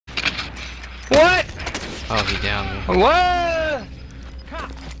Oh, he downed me. What?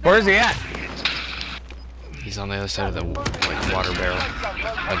 Where's he at? He's on the other side of the water barrel.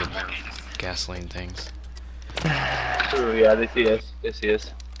 Or the gasoline things. Ooh, yeah, they see us. They see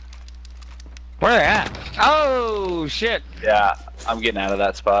us. Where they at? Oh, shit. Yeah, I'm getting out of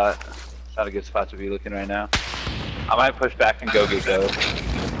that spot. It's not a good spot to be looking right now. I might push back and go get Ghost.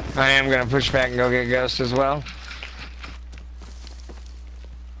 I am gonna push back and go get Ghost as well.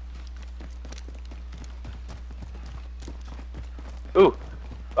 Ooh.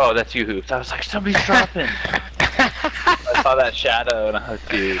 Oh, that's you, Hoops. I was like, somebody's dropping. I saw that shadow and I was,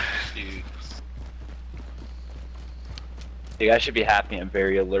 dude. You guys should be happy. I'm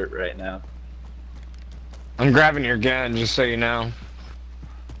very alert right now. I'm grabbing your gun, just so you know.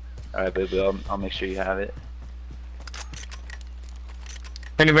 Alright, baby, I'll make sure you have it.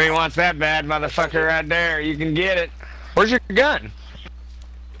 If anybody wants that bad motherfucker right there, you can get it. Where's your gun?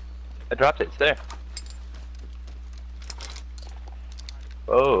 I dropped it. It's there.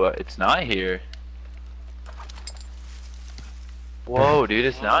 Oh, it's not here. Whoa, dude,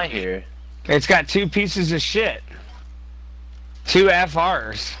 it's not here. It's got 2 pieces of shit. 2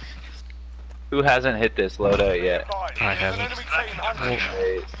 FRs. Who hasn't hit this loadout yet? I haven't. Wait,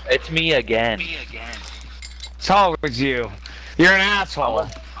 it's me again. It's always you. You're an asshole.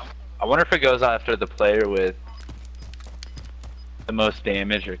 I wonder if it goes after the player with the most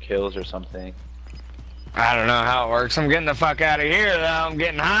damage or kills or something. I don't know how it works. I'm getting the fuck out of here, though. I'm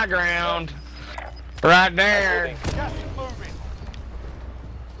getting high ground. Right there.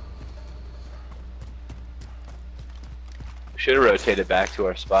 Should have rotated back to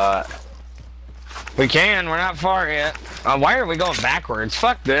our spot. We can. We're not far yet. Why are we going backwards?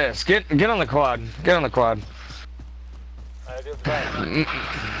 Fuck this. Get on the quad. Get on the quad. Here,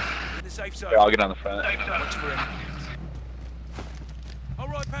 I'll get on the front.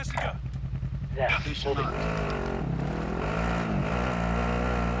 Alright, passenger. Yeah, who's holding? Enemy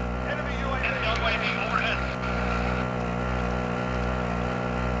UAV overhead.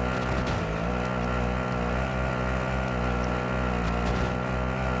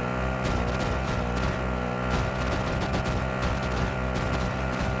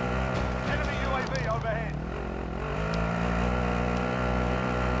 Enemy UAV overhead.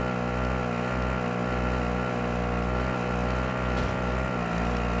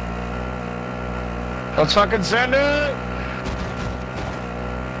 Let's fucking send it. Enemy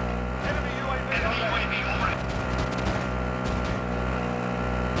UAV overhead.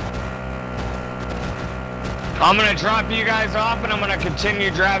 I'm gonna drop you guys off and I'm gonna continue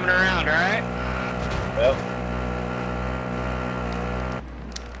driving around, alright? Yep.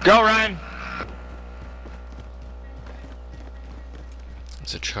 Go, Ryan.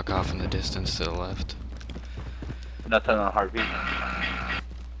 There's a truck off in the distance to the left. Nothing on heartbeat.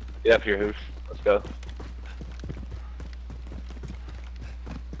 Get up here, Hoof. Let's go.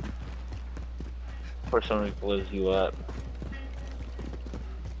 Before somebody blows you up.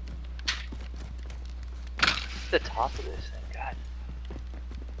 The top of this thing, God.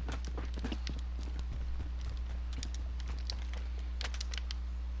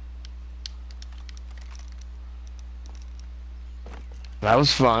 That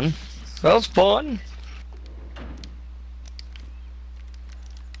was fun. That was fun.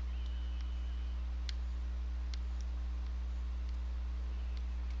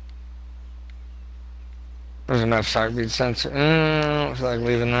 There's enough heartbeat sensor. I don't feel like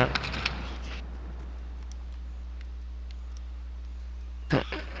leaving that. Dude,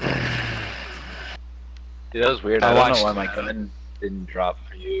 that was weird. I don't know why my gun didn't drop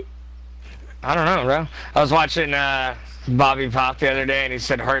for you. I don't know, bro. I was watching Bobby Pop the other day, and he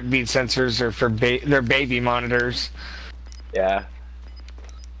said heartbeat sensors are for they're baby monitors. Yeah.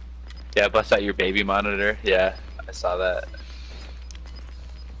 Yeah, bust out your baby monitor. Yeah, I saw that.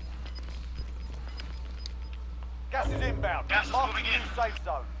 Gas is inbound. Gas is moving in. Safe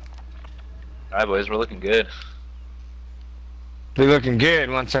zone. Alright, boys, we're looking good. Be looking good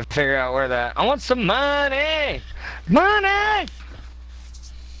once I figure out where that. I want some money, money.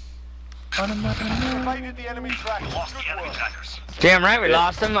 Evaded the enemy track. Lost the enemy trackers. Damn right, we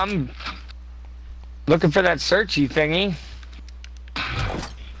lost him. I'm looking for that searchy thingy.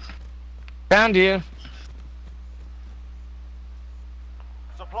 Found you.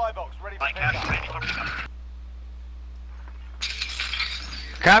 Supply box ready for pickup.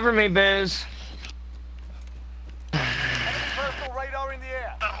 Cover me, Biz. Enemy personal radar in the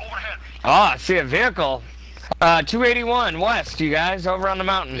air. Overhead. Oh, I see a vehicle. 281 west, you guys, over on the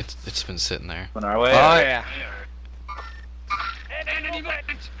mountain. It's been sitting there. On our way. Oh, yeah.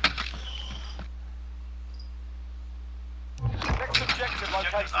 Next objective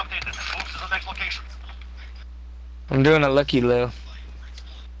location. Updated. Move to the next location. I'm doing a looky-loo.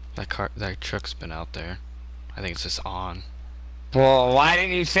 That truck's been out there. I think it's just on. Well, why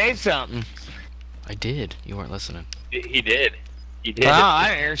didn't you say something? I did. You weren't listening. He did. He did. Oh, I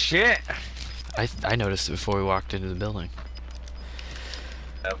didn't hear shit. I noticed it before we walked into the building.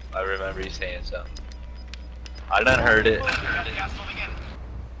 Yep, I remember you saying something. I done heard it.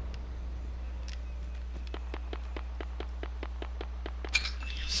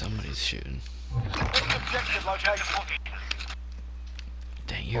 Somebody's shooting. Objective location.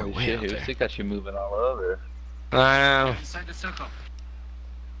 Dang, you're Holy way shit, out Hoops, there. they got you moving all over. I know. Inside the circle.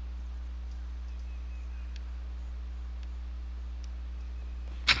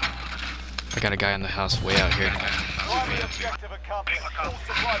 I got a guy in the house way out here. Primary objective accomplished. All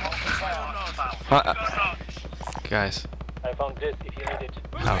supply boxes found. Guys, I found this if you need it.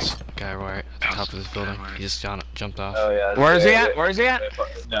 house. Guy right at the top of this building. He just jumped off. Oh yeah. Where is he at? Where is he at?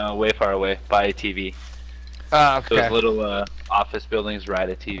 No, way far away. By a TV. Oh, Those okay. little office buildings right at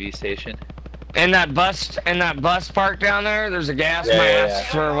a TV station. In that bus park down there, there's a gas Yeah, yeah, mask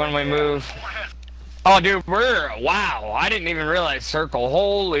yeah. for when we move. Oh, dude, wow! I didn't even realize circle.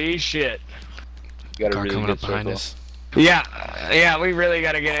 Holy shit! You got a Car really coming good up behind circle. us. Yeah, we really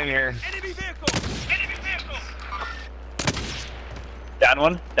got to get in here. Enemy vehicle. Enemy vehicle. Down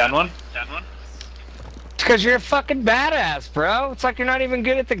one. Down one. Down one. It's because you're a fucking badass, bro. It's like you're not even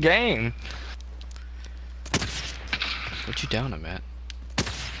good at the game. What you down him at?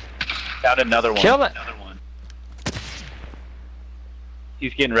 Down another one. Kill it. Another one.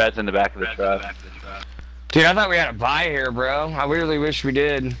 He's getting reds in the back of the truck. Dude, I thought we had a buy here, bro. I really wish we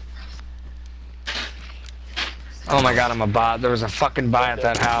did. Oh my god, I'm a bot. There was a fucking buy at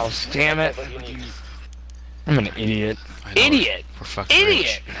that house. Damn it. I'm an idiot. I know, Idiot! We're fucking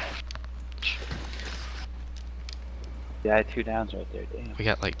Idiot! rich. Yeah, I had 2 downs right there. Damn. We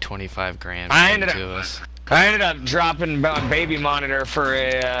got like 25 grand I between the ended two of us. I ended up dropping baby monitor for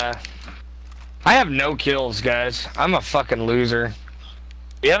a, I have no kills, guys. I'm a fucking loser.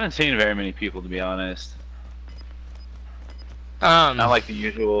 We haven't seen very many people, to be honest. Not Not like the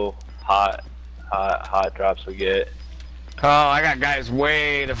usual hot drops we get. Oh, I got guys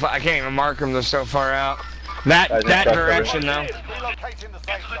way the I can't even mark them. They're so far out. That Guys, that that's direction though. Relocating the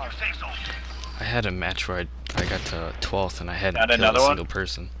safe zone. I had a match where I got to 12th and I hadn't Found killed another a one? single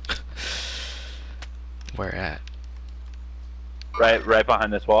person. Where at? Right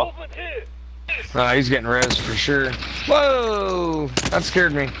behind this wall. Oh, he's getting res for sure. Whoa, that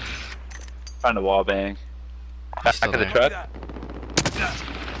scared me. Trying to wall bang. Back still of the there. truck.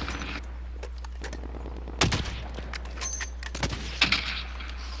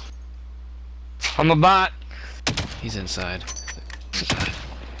 I'm a bot. He's inside.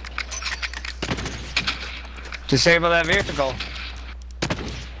 Disable that vehicle.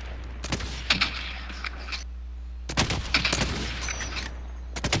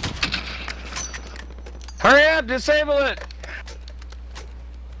 Hurry up, disable it.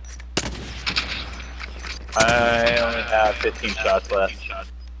 I only have 15 shots left.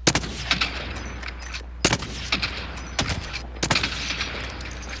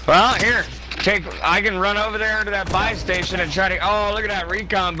 Well, here. I can run over there to that buy station and try to. Oh, look at that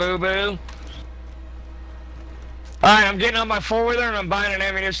recon, boo boo. Alright, I'm getting on my 4-wheeler and I'm buying an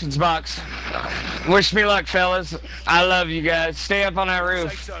ammunitions box. Wish me luck, fellas. I love you guys. Stay up on that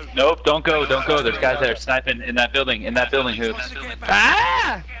roof. Nope, don't go. There's guys there sniping in that building. Hoops.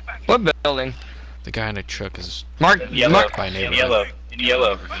 Ah! What building? The guy in the truck is Mark. Yellow. Mark. by In neighborhood.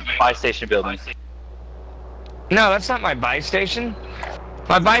 yellow. Buy station building. No, that's not my buy station.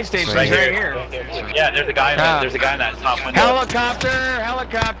 My buy station's Right right here. here. Yeah, there's a guy. Ah. There's a guy in that top window.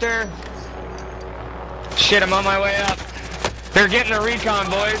 Helicopter. Shit, I'm on my way up. They're getting a recon,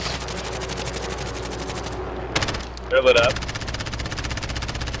 boys. They're lit up.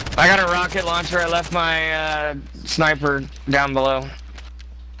 I got a rocket launcher. I left my sniper down below.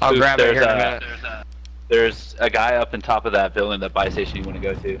 I'll Oops, grab it there's here in a minute. There's a guy up on top of that building, that buy station you want to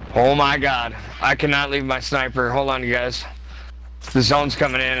go to. Oh my god. I cannot leave my sniper. Hold on, you guys. The zone's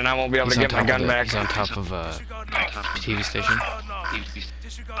coming in and I won't be able He's to on get my top gun of back. He's on top of a TV station.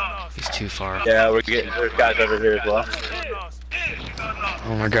 He's too far. Yeah, there's guys over here as well.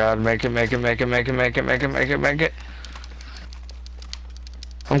 Oh my god, make it.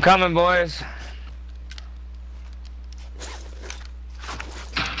 I'm coming, boys.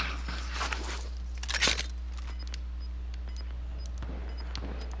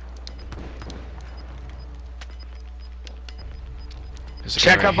 There's a guy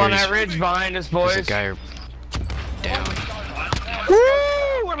Check right up on here. that ridge behind us, There's a boys. guy down.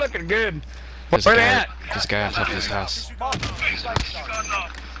 Woo! We're looking good. There's Where a they guy, at? this guy on top of this house.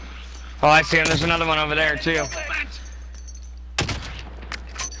 Oh, I see him. There's another one over there, too.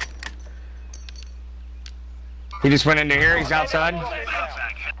 He just went into here. He's outside.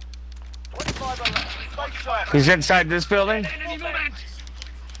 25 left. Stay sharp. He's inside this building.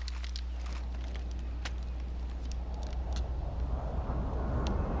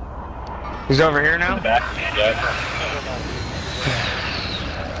 He's over here now. Back. Yeah.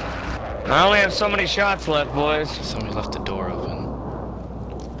 I only have so many shots left, boys. Somebody left the door open.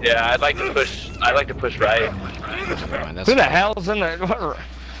 Yeah, I'd like to push. I'd like to push right. Never mind, that's Who the fine. hell's in the... What,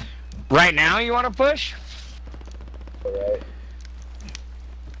 right now you want to push? Alright.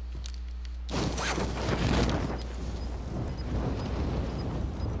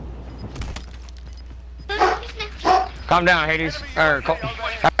 Calm down, Hades. I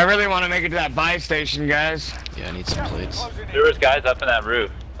really want to make it to that buy station, guys. Yeah, I need some plates. Closing in. There was guys up in that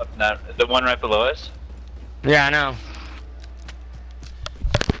roof. Up in that, the one right below us. Yeah, I know.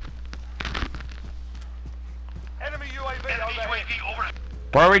 Enemy UAV overhead.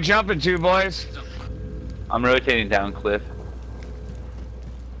 Where are we jumping to, boys? I'm rotating down cliff.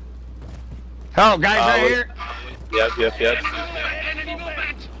 Oh, guys right here. Yep.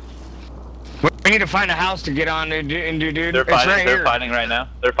 We need to find a house to get on into, dude. They're It's fighting. right They're here. fighting right now.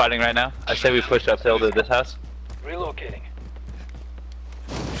 They're fighting right now. I say we push uphill to this house. Relocating.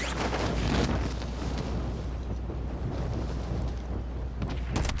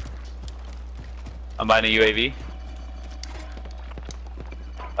 I'm buying a UAV.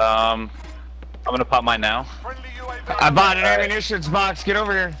 I'm gonna pop mine now. Friendly UAV. I bought an Alright. ammunitions box. Get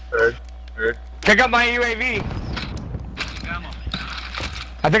over here. Heard. Pick up my UAV.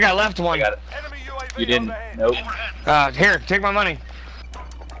 I think I left I one. got it. Enemy UAV You didn't. overhead. Nope. Here, take my money.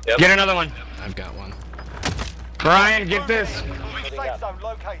 Yep. Get another one. I've got one. Brian, get this. Safe zone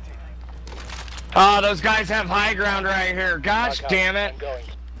located. Oh, those guys have high ground right here. Gosh damn it. I'm going.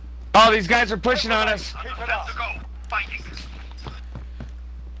 Oh, these guys are pushing on us. Keep it up.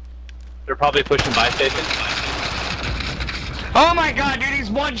 They're probably pushing buy station. Oh my god, dude, he's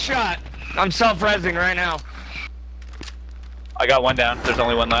one shot. I'm self-resing right now. I got one down. There's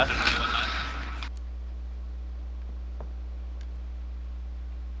only one left.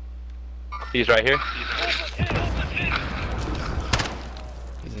 He's right here.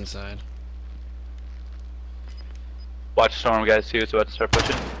 He's inside. Watch storm, guys. Too. It's about to start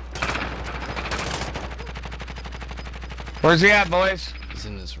pushing. Where's he at, boys? He's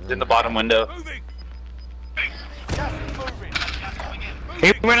in this room. He's in the bottom window. Gas is moving.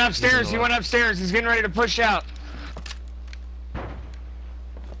 He went upstairs. He went upstairs. He's getting ready to push out.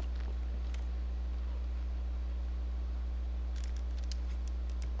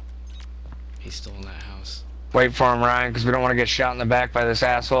 He's still in that house. Wait for him, Ryan, because we don't want to get shot in the back by this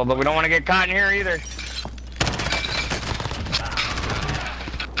asshole, but we don't want to get caught in here either.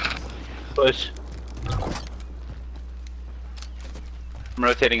 Push. I'm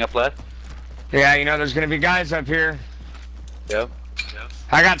rotating up left. Yeah, you know there's going to be guys up here. Yep.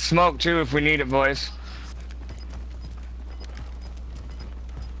 I got smoke, too, if we need it, boys.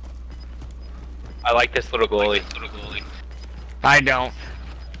 I like this little goalie. I don't.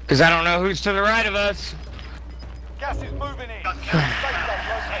 Because I don't know who's to the right of us. Gas is moving in. Safe zone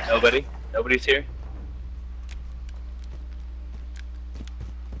located. Nobody? Nobody's here?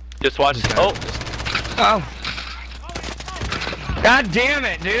 Just watch. Oh! Oh. God damn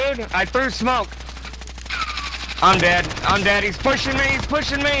it, dude. I threw smoke. I'm dead. I'm dead. He's pushing me. He's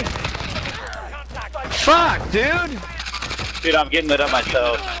pushing me. Fuck, dude. Dude, I'm getting lit up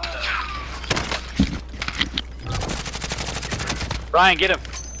myself. Ryan, get him.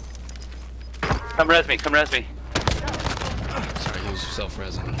 Come res me. Come res me. Sorry, he was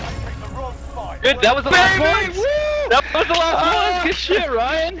self-resing. Take the wrong fight. Good, that was the last Baby, one. woo! That was the last one. Good shit,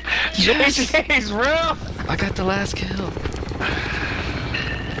 Ryan. Jeez, bro. I got the last kill.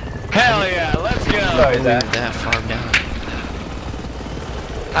 Hell yeah, let's go. Sorry, Only Zach. that far down.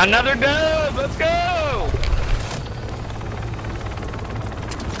 Another dub, let's go.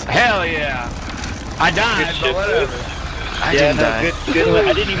 Hell yeah. I died, Good but shit, whatever. I didn't die. Good.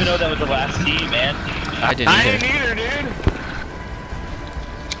 I didn't even know that was the last team, man. I didn't I either. didn't either,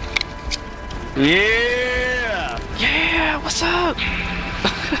 dude. Yeah. Yeah, what's up?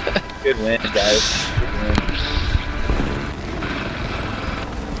 Good win, guys. Good win.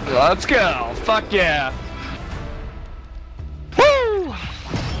 Let's go. Fuck yeah. Woo!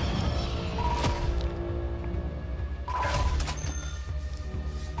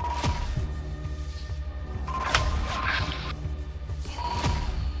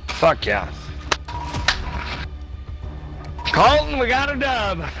 Fuck yeah. Colton, we got a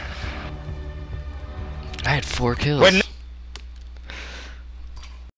dub. I had 4 kills. With